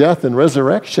with his death and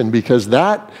resurrection, because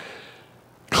that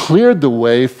cleared the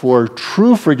way for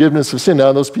true forgiveness of sin.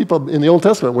 Now, those people in the Old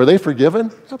Testament, were they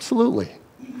forgiven? Absolutely.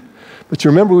 But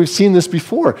you remember, we've seen this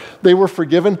before. They were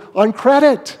forgiven on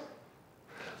credit.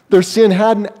 Their sin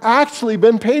hadn't actually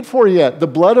been paid for yet. The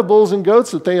blood of bulls and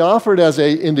goats that they offered as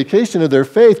an indication of their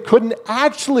faith couldn't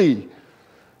actually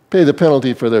pay the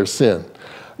penalty for their sin.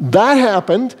 That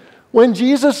happened when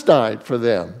Jesus died for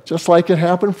them, just like it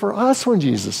happened for us when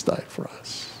Jesus died for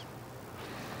us.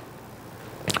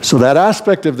 So that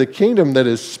aspect of the kingdom that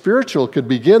is spiritual could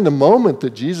begin the moment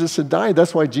that Jesus had died.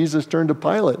 That's why Jesus turned to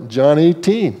Pilate in John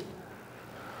 18.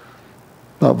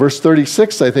 Verse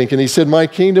 36, I think, and he said, my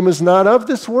kingdom is not of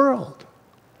this world.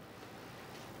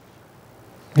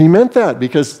 He meant that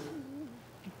because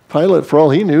Pilate, for all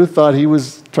he knew, thought he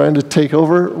was trying to take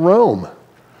over Rome.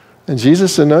 And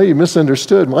Jesus said, no, you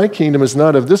misunderstood. My kingdom is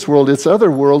not of this world. It's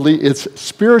otherworldly. It's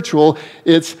spiritual.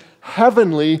 It's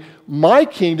heavenly. My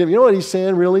kingdom, you know what he's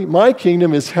saying really? My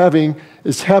kingdom is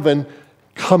heaven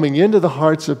coming into the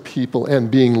hearts of people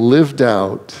and being lived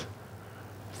out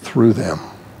through them.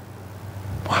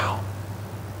 Wow.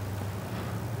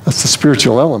 That's the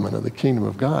spiritual element of the kingdom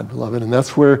of God, beloved. And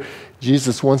that's where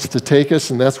Jesus wants to take us,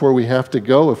 and that's where we have to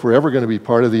go if we're ever going to be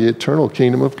part of the eternal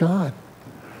kingdom of God.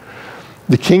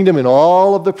 The kingdom and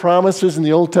all of the promises in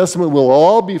the Old Testament will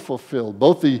all be fulfilled,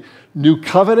 both the new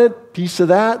covenant piece of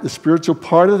that, the spiritual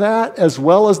part of that, as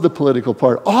well as the political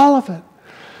part. All of it.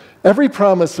 Every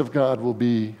promise of God will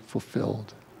be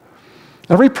fulfilled.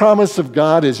 Every promise of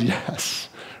God is yes,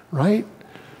 right?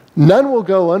 None will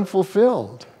go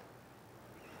unfulfilled.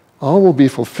 All will be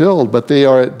fulfilled, but they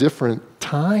are at different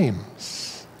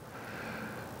times.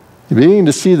 You're beginning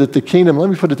to see that the kingdom, let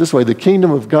me put it this way, the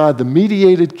kingdom of God, the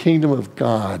mediated kingdom of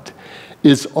God,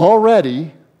 is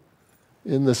already,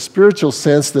 in the spiritual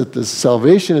sense that the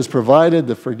salvation is provided,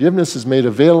 the forgiveness is made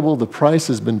available, the price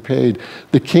has been paid.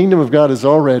 The kingdom of God is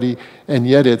already, and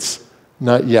yet it's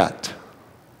not yet.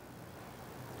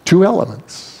 Two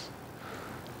elements,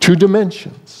 two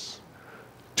dimensions,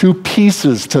 two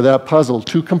pieces to that puzzle,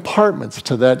 two compartments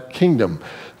to that kingdom.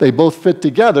 They both fit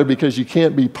together because you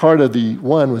can't be part of the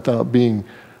one without being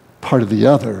part of the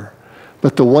other.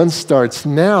 But the one starts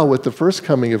now with the first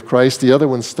coming of Christ. The other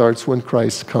one starts when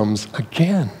Christ comes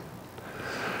again.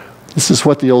 This is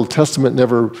what the Old Testament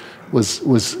never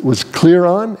was clear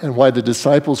on, and why the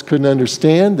disciples couldn't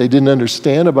understand. They didn't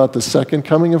understand about the second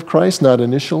coming of Christ, not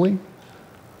initially.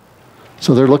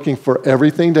 So they're looking for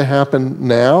everything to happen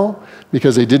now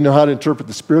because they didn't know how to interpret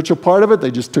the spiritual part of it.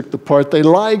 They just took the part they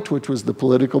liked, which was the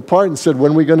political part, and said,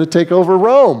 when are we going to take over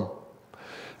Rome?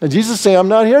 And Jesus is saying, I'm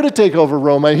not here to take over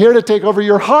Rome. I'm here to take over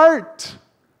your heart.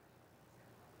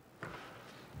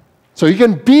 So you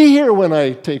can be here when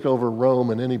I take over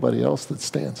Rome and anybody else that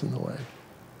stands in the way.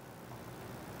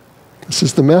 This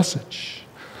is the message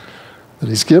that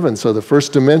he's given. So the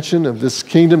first dimension of this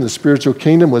kingdom, the spiritual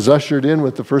kingdom, was ushered in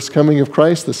with the first coming of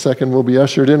Christ. The second will be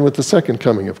ushered in with the second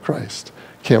coming of Christ.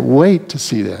 Can't wait to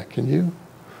see that, can you?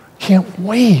 Can't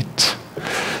wait.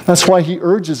 That's why he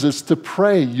urges us to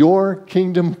pray, your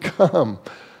kingdom come.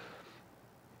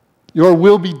 Your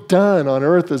will be done on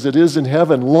earth as it is in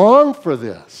heaven. Long for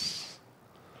this.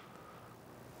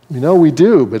 We know we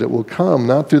do, but it will come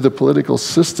not through the political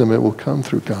system. It will come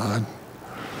through God.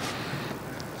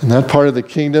 And that part of the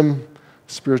kingdom,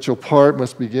 spiritual part,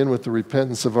 must begin with the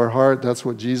repentance of our heart. That's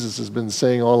what Jesus has been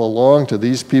saying all along to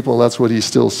these people. That's what he's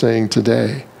still saying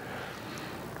today.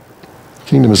 The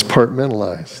kingdom is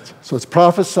compartmentalized. So it's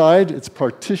prophesied, it's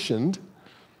partitioned.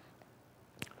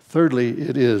 Thirdly,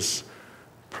 it is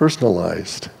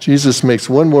personalized. Jesus makes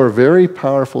one more very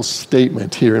powerful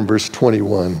statement here in verse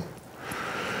 21.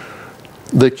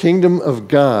 The kingdom of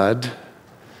God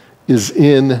is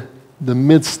in the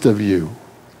midst of you.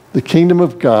 The kingdom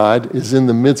of God is in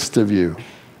the midst of you.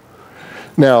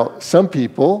 Now, some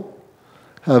people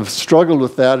have struggled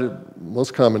with that.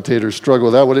 Most commentators struggle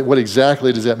with that. What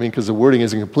exactly does that mean? Because the wording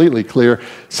isn't completely clear.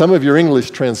 Some of your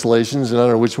English translations, and I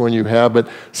don't know which one you have, but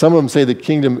some of them say the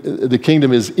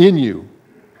kingdom is in you.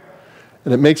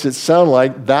 And it makes it sound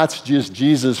like that's just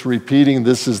Jesus repeating,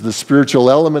 this is the spiritual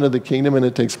element of the kingdom and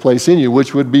it takes place in you,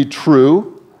 which would be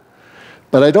true.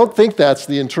 But I don't think that's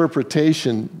the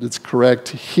interpretation that's correct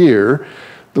here.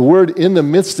 The word in the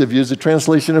midst of you is a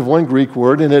translation of one Greek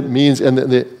word, and it means, and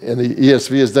the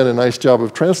ESV has done a nice job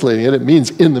of translating it, it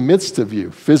means in the midst of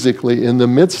you, physically in the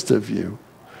midst of you.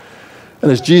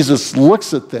 And as Jesus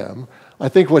looks at them, I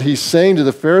think what he's saying to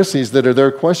the Pharisees that are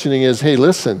there questioning is, hey,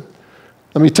 listen,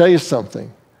 let me tell you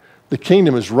something. The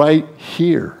kingdom is right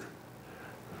here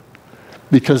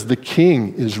because the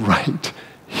king is right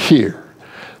here.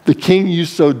 The king you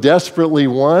so desperately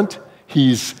want,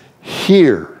 he's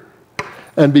here.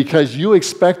 And because you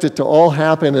expect it to all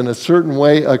happen in a certain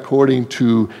way according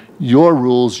to your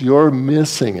rules, you're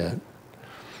missing it.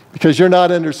 Because you're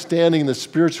not understanding the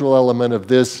spiritual element of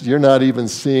this, you're not even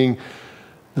seeing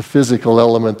the physical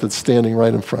element that's standing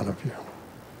right in front of you.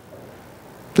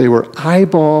 They were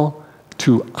eyeball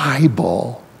to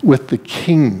eyeball with the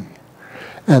king.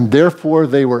 And therefore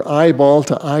they were eyeball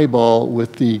to eyeball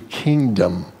with the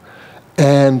kingdom,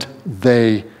 and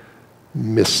they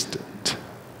missed it.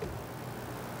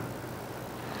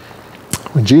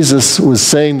 When Jesus was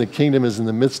saying the kingdom is in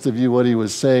the midst of you, what he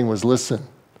was saying was, listen,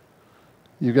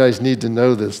 you guys need to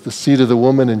know this. The seed of the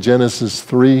woman in Genesis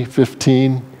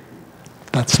 3:15,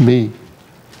 that's me.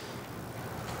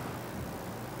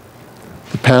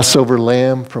 The Passover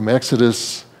lamb from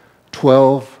Exodus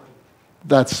 12,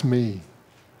 that's me.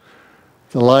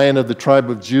 The Lion of the tribe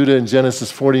of Judah in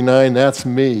Genesis 49, that's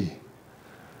me.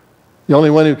 The only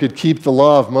one who could keep the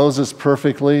law of Moses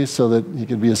perfectly so that he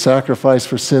could be a sacrifice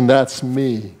for sin, that's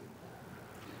me.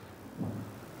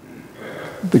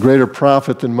 The greater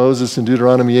prophet than Moses in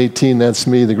Deuteronomy 18, that's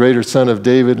me. The greater son of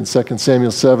David in 2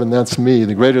 Samuel 7, that's me.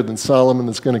 The greater than Solomon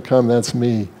that's going to come, that's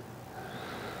me.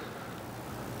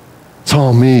 It's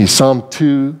all me. Psalm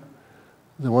 2,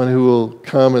 the one who will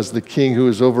come as the king who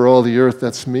is over all the earth,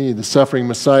 that's me. The suffering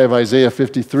Messiah of Isaiah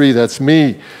 53, that's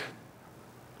me.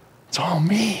 It's all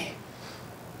me.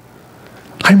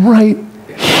 I'm right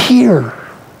here.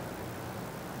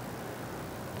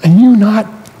 And you not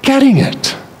getting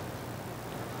it.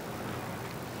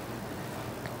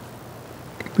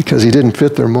 Because he didn't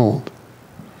fit their mold.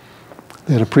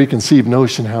 They had a preconceived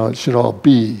notion how it should all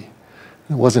be.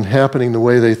 It wasn't happening the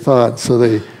way they thought, so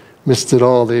they missed it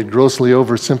all. They had grossly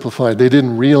oversimplified. They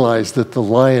didn't realize that the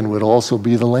lion would also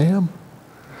be the lamb.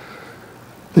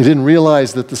 They didn't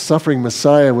realize that the suffering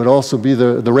Messiah would also be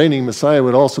the reigning Messiah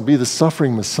would also be the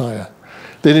suffering Messiah.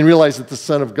 They didn't realize that the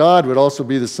Son of God would also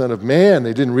be the Son of Man.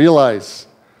 They didn't realize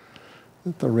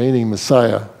that the reigning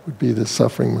Messiah would be the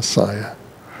suffering Messiah.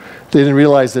 They didn't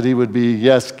realize that he would be,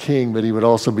 yes, king, but he would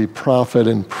also be prophet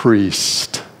and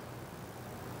priest.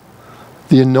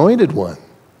 The anointed one.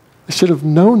 They should have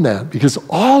known that, because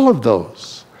all of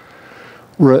those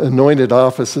were anointed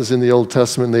offices in the Old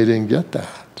Testament. They didn't get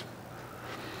that.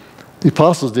 The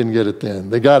apostles didn't get it then.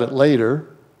 They got it later.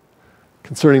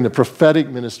 Concerning the prophetic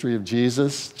ministry of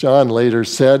Jesus, John later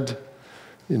said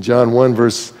in John 1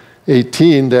 verse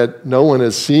 18 that no one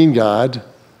has seen God,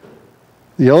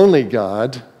 the only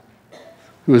God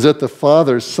who is at the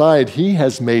Father's side, he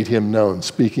has made him known,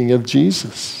 speaking of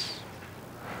Jesus.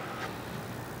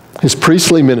 His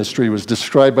priestly ministry was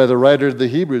described by the writer of the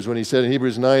Hebrews when he said in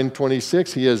Hebrews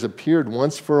 9:26, he has appeared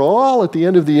once for all at the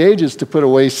end of the ages to put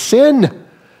away sin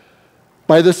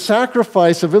by the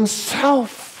sacrifice of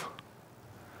himself.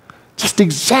 Just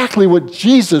exactly what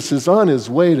Jesus is on his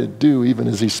way to do, even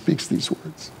as he speaks these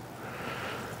words.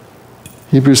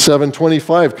 Hebrews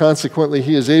 7:25, consequently,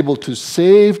 he is able to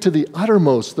save to the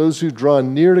uttermost those who draw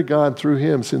near to God through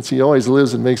him, since he always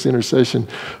lives and makes intercession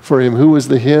for him. Who was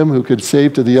the him who could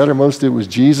save to the uttermost? It was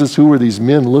Jesus. Who were these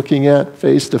men looking at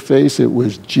face to face? It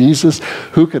was Jesus.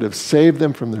 Who could have saved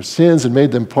them from their sins and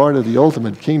made them part of the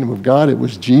ultimate kingdom of God? It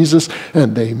was Jesus,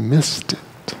 and they missed it.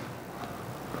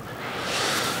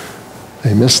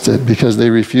 They missed it because they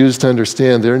refused to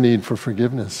understand their need for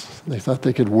forgiveness. They thought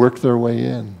they could work their way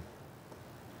in.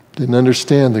 Didn't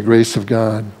understand the grace of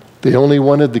God. They only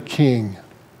wanted the king.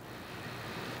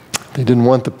 They didn't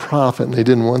want the prophet, and they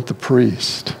didn't want the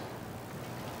priest.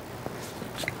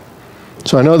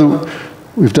 So I know that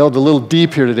we've delved a little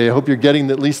deep here today. I hope you're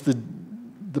getting at least the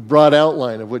broad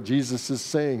outline of what Jesus is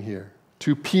saying here.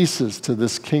 Two pieces to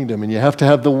this kingdom, and you have to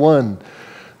have the one,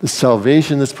 the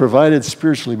salvation that's provided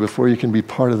spiritually, before you can be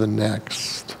part of the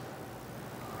next.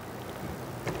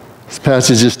 This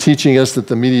passage is teaching us that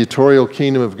the mediatorial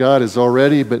kingdom of God is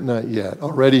already, but not yet.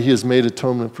 Already he has made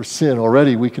atonement for sin.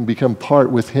 Already we can become part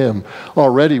with him.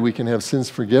 Already we can have sins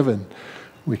forgiven.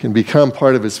 We can become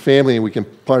part of his family, and we can be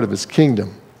part of his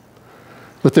kingdom.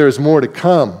 But there is more to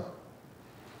come.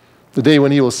 The day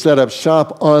when he will set up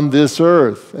shop on this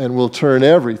earth and will turn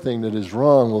everything that is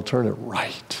wrong, will turn it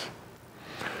right.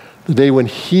 The day when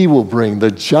he will bring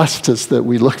the justice that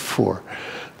we look for.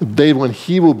 The day when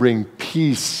he will bring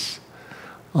peace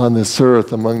on this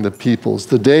earth among the peoples.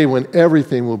 The day when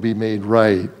everything will be made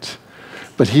right.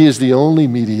 But he is the only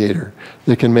mediator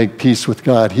that can make peace with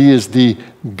God. He is the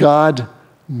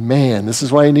God-man. This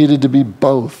is why he needed to be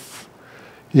both.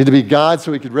 He needed to be God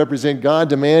so he could represent God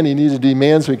to man. He needed to be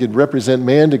man so he could represent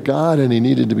man to God. And he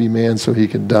needed to be man so he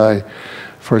could die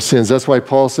for our sins. That's why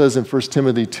Paul says in 1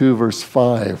 Timothy 2 verse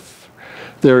 5,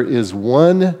 there is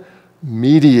one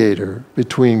mediator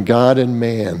between God and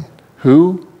man.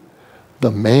 Who?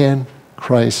 The man,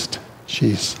 Christ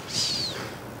Jesus.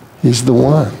 He's the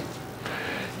one.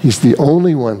 He's the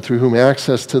only one through whom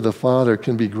access to the Father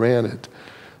can be granted.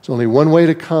 There's only one way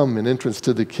to come, an entrance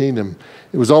to the kingdom.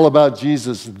 It was all about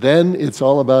Jesus then. It's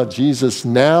all about Jesus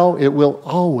now. It will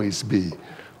always be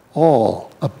all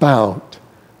about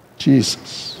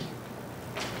Jesus.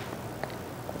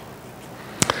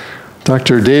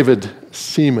 Dr. David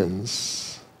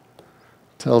Seamands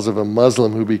tells of a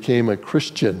Muslim who became a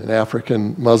Christian, an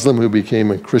African Muslim who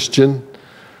became a Christian.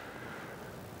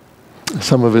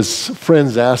 Some of his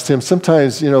friends asked him,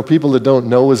 sometimes, people that don't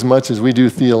know as much as we do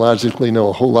theologically know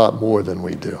a whole lot more than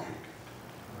we do.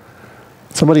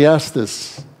 Somebody asked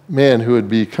this man who had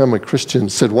become a Christian,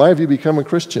 said, why have you become a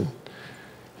Christian?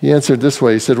 He answered this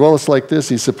way. He said, well, it's like this.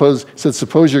 He said,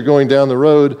 suppose you're going down the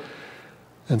road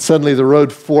and suddenly the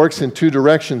road forks in two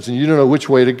directions and you don't know which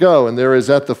way to go. And there is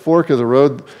at the fork of the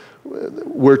road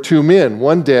were two men,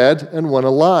 one dead and one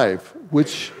alive.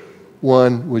 Which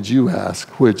one would you ask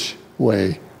which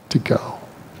way to go?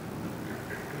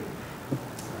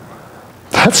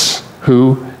 That's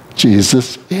who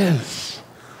Jesus is.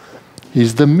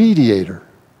 He's the mediator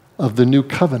of the new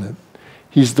covenant.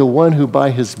 He's the one who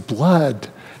by his blood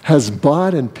has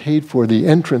bought and paid for the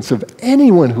entrance of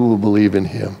anyone who will believe in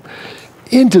him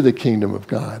into the kingdom of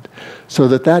God, so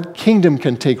that that kingdom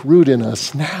can take root in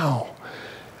us now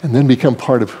and then become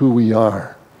part of who we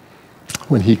are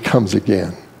when he comes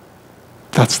again.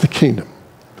 That's the kingdom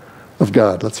of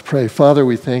God. Let's pray. Father,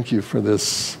 we thank you for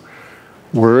this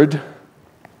word.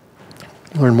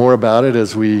 Learn more about it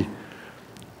as we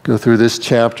go through this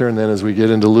chapter and then as we get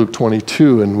into Luke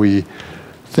 22, and we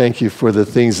thank you for the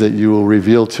things that you will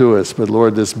reveal to us. But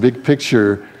Lord, this big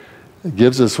picture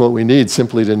gives us what we need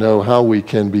simply to know how we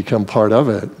can become part of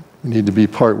it. We need to be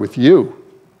part with you.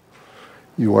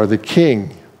 You are the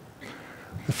king.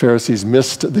 The Pharisees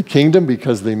missed the kingdom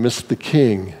because they missed the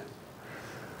king.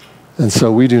 And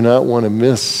so we do not want to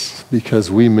miss because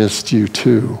we missed you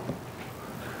too.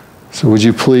 So would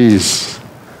you please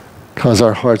cause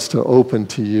our hearts to open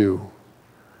to you.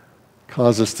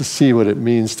 Cause us to see what it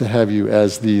means to have you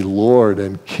as the Lord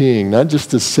and King, not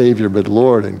just as Savior, but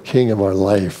Lord and King of our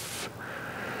life.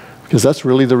 Because that's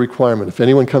really the requirement. If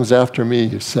anyone comes after me,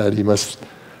 you said, he must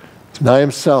deny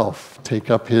himself, take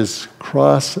up his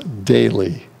cross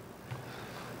daily,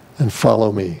 and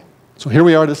follow me. So here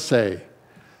we are to say,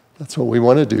 that's what we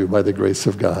want to do by the grace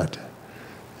of God.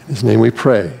 In his name we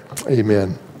pray.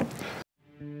 Amen.